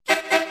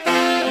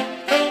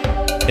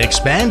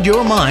Expand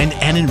your mind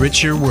and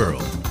enrich your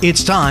world.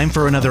 It's time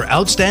for another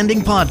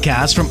outstanding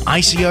podcast from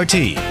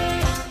ICRT.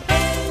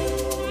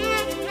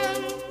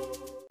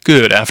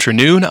 Good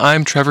afternoon,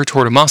 I'm Trevor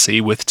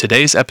Tortomasi with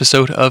today's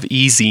episode of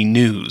Easy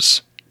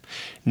News.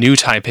 New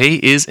Taipei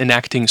is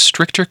enacting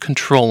stricter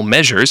control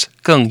measures,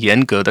 更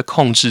严格的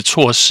控制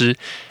措施,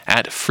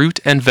 at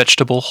fruit and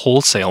vegetable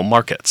wholesale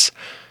markets.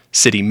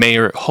 City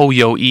Mayor Hou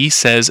You-yi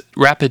says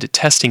rapid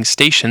testing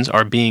stations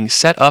are being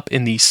set up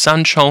in the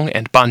Sanchong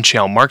and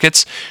Banqiao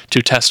markets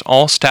to test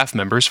all staff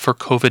members for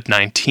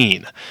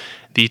COVID-19.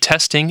 The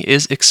testing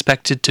is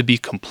expected to be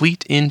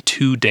complete in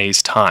 2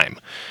 days' time.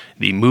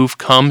 The move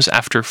comes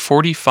after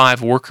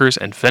 45 workers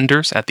and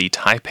vendors at the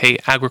Taipei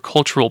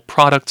Agricultural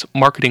Products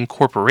Marketing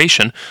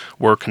Corporation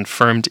were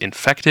confirmed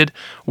infected,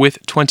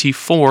 with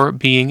 24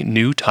 being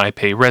new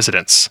Taipei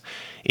residents.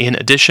 In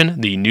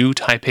addition, the new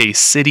Taipei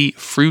City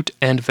Fruit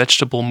and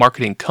Vegetable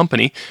Marketing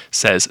Company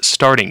says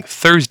starting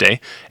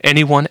Thursday,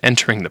 anyone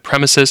entering the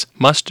premises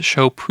must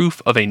show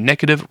proof of a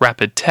negative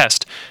rapid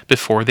test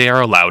before they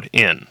are allowed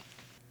in.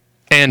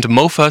 And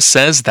MOFA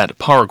says that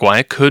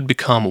Paraguay could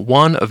become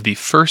one of the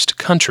first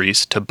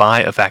countries to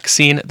buy a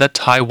vaccine that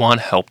Taiwan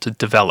helped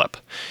develop.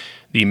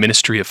 The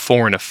Ministry of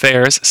Foreign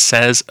Affairs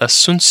says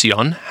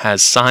Asuncion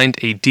has signed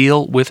a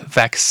deal with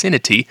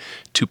Vaxxinity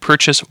to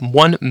purchase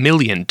 1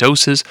 million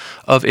doses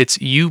of its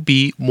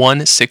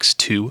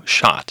UB162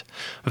 shot.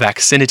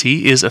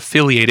 Vaxxinity is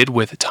affiliated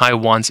with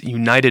Taiwan's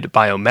United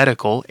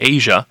Biomedical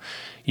Asia.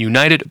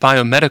 United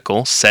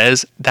Biomedical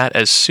says that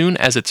as soon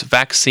as its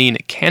vaccine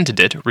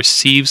candidate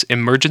receives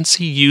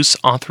emergency use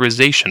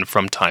authorization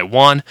from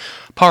Taiwan,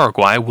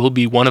 Paraguay will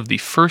be one of the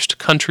first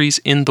countries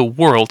in the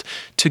world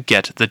to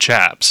get the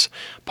jabs.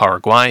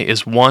 Paraguay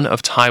is one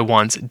of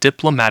Taiwan's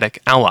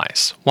diplomatic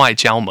allies, 外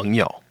交盟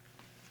友.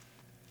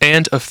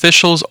 And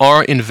officials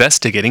are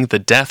investigating the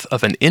death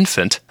of an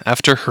infant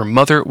after her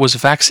mother was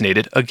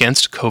vaccinated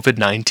against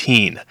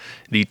COVID-19.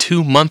 The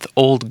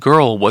 2-month-old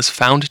girl was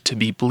found to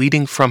be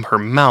bleeding from her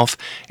mouth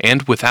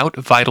and without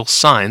vital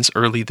signs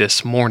early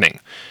this morning.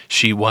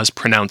 She was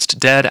pronounced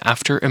dead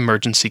after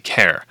emergency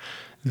care.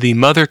 The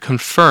mother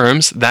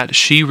confirms that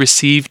she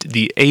received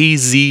the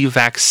AZ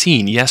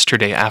vaccine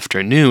yesterday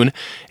afternoon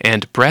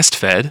and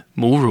breastfed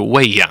母乳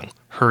喂养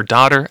her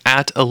daughter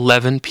at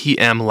 11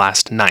 p.m.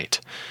 last night.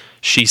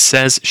 She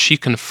says she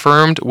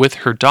confirmed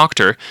with her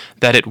doctor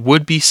that it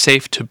would be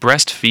safe to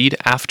breastfeed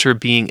after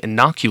being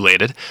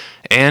inoculated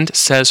and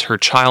says her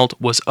child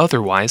was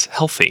otherwise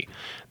healthy.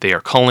 They are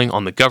calling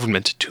on the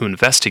government to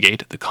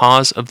investigate the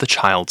cause of the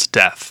child's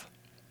death.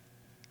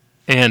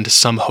 And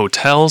some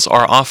hotels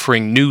are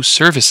offering new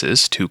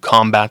services to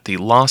combat the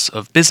loss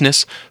of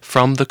business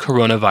from the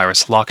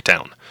coronavirus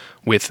lockdown.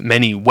 With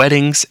many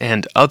weddings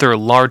and other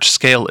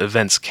large-scale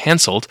events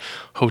canceled,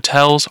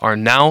 hotels are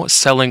now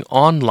selling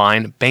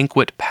online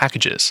banquet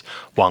packages,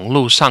 网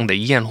络上的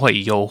宴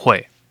会优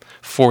惠.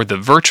 For the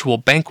virtual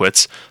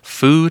banquets,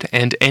 food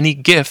and any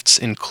gifts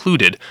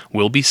included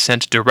will be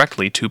sent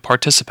directly to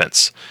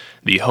participants.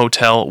 The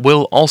hotel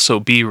will also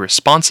be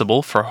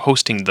responsible for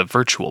hosting the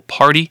virtual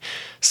party,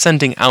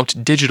 sending out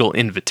digital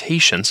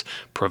invitations,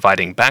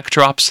 providing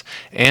backdrops,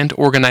 and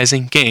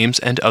organizing games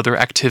and other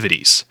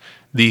activities.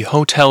 The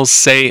hotels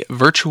say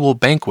virtual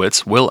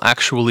banquets will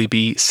actually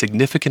be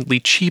significantly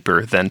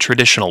cheaper than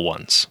traditional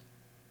ones.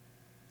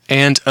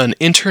 And an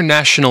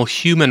international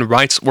human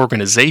rights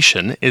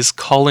organization is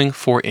calling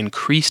for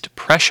increased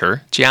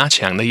pressure, 加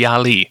强的压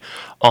力,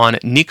 on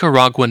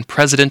Nicaraguan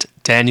President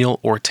Daniel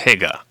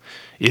Ortega.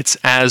 It's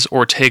as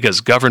Ortega's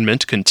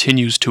government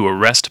continues to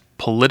arrest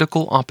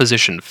political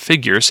opposition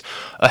figures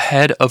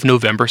ahead of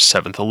November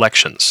 7th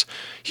elections.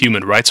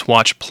 Human Rights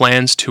Watch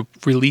plans to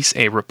release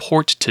a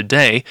report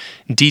today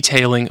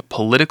detailing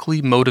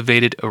politically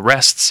motivated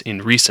arrests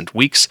in recent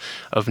weeks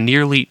of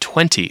nearly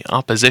 20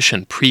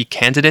 opposition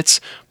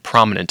pre-candidates,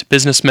 prominent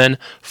businessmen,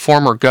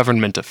 former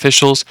government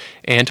officials,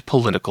 and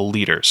political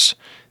leaders.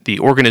 The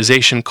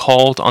organization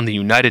called on the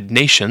United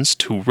Nations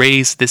to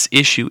raise this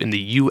issue in the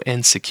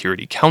UN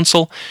Security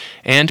Council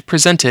and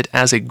present it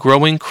as a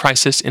growing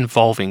crisis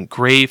involving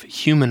grave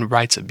human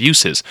rights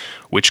abuses,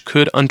 which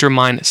could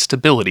undermine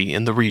stability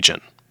in the region.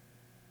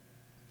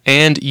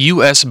 And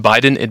U.S.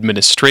 Biden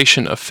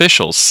administration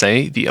officials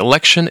say the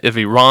election of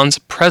Iran's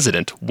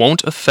president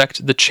won't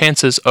affect the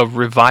chances of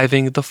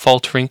reviving the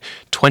faltering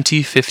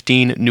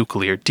 2015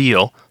 nuclear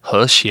deal,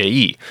 核协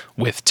议,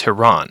 with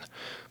Tehran.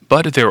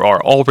 But there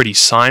are already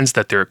signs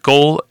that their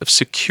goal of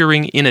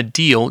securing in a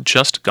deal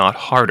just got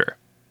harder.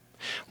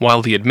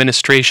 While the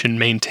administration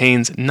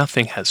maintains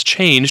nothing has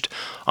changed,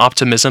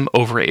 optimism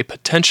over a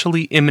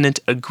potentially imminent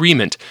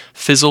agreement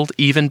fizzled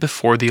even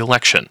before the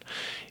election.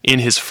 In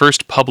his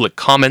first public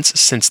comments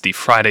since the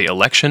Friday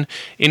election,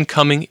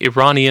 incoming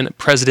Iranian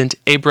President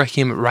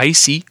Ebrahim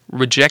Raisi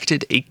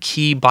rejected a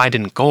key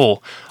Biden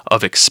goal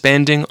of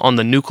expanding on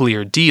the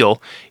nuclear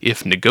deal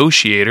if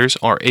negotiators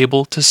are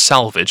able to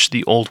salvage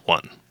the old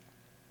one.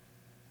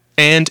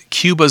 And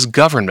Cuba's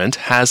government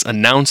has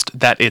announced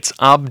that its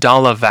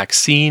Abdala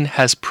vaccine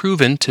has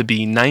proven to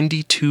be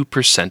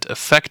 92%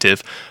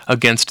 effective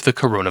against the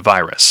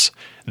coronavirus.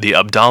 The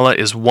Abdala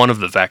is one of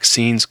the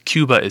vaccines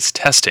Cuba is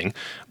testing,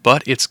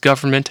 but its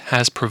government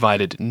has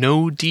provided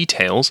no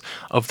details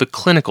of the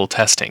clinical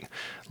testing,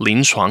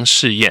 临床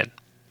试验.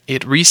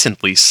 It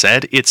recently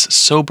said its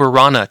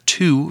Soberana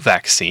 2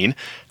 vaccine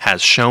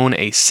has shown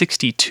a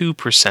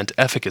 62%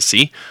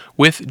 efficacy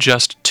with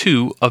just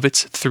 2 of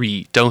its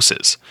 3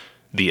 doses.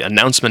 The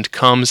announcement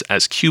comes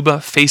as Cuba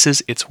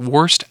faces its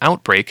worst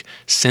outbreak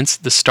since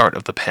the start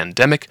of the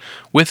pandemic,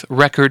 with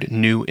record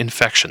new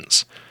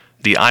infections.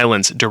 The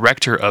island's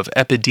director of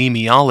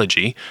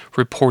epidemiology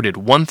reported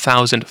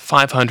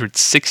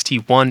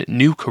 1,561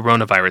 new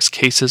coronavirus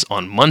cases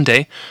on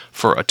Monday,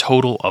 for a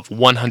total of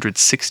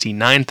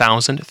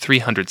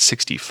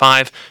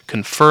 169,365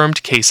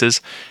 confirmed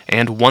cases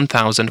and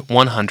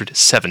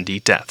 1,170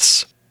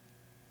 deaths.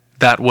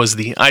 That was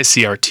the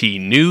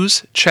ICRT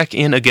News. Check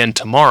in again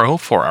tomorrow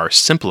for our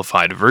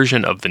simplified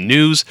version of the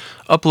news,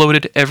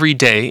 uploaded every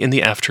day in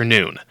the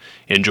afternoon.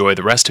 Enjoy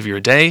the rest of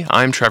your day.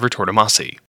 I'm Trevor Tortomasi.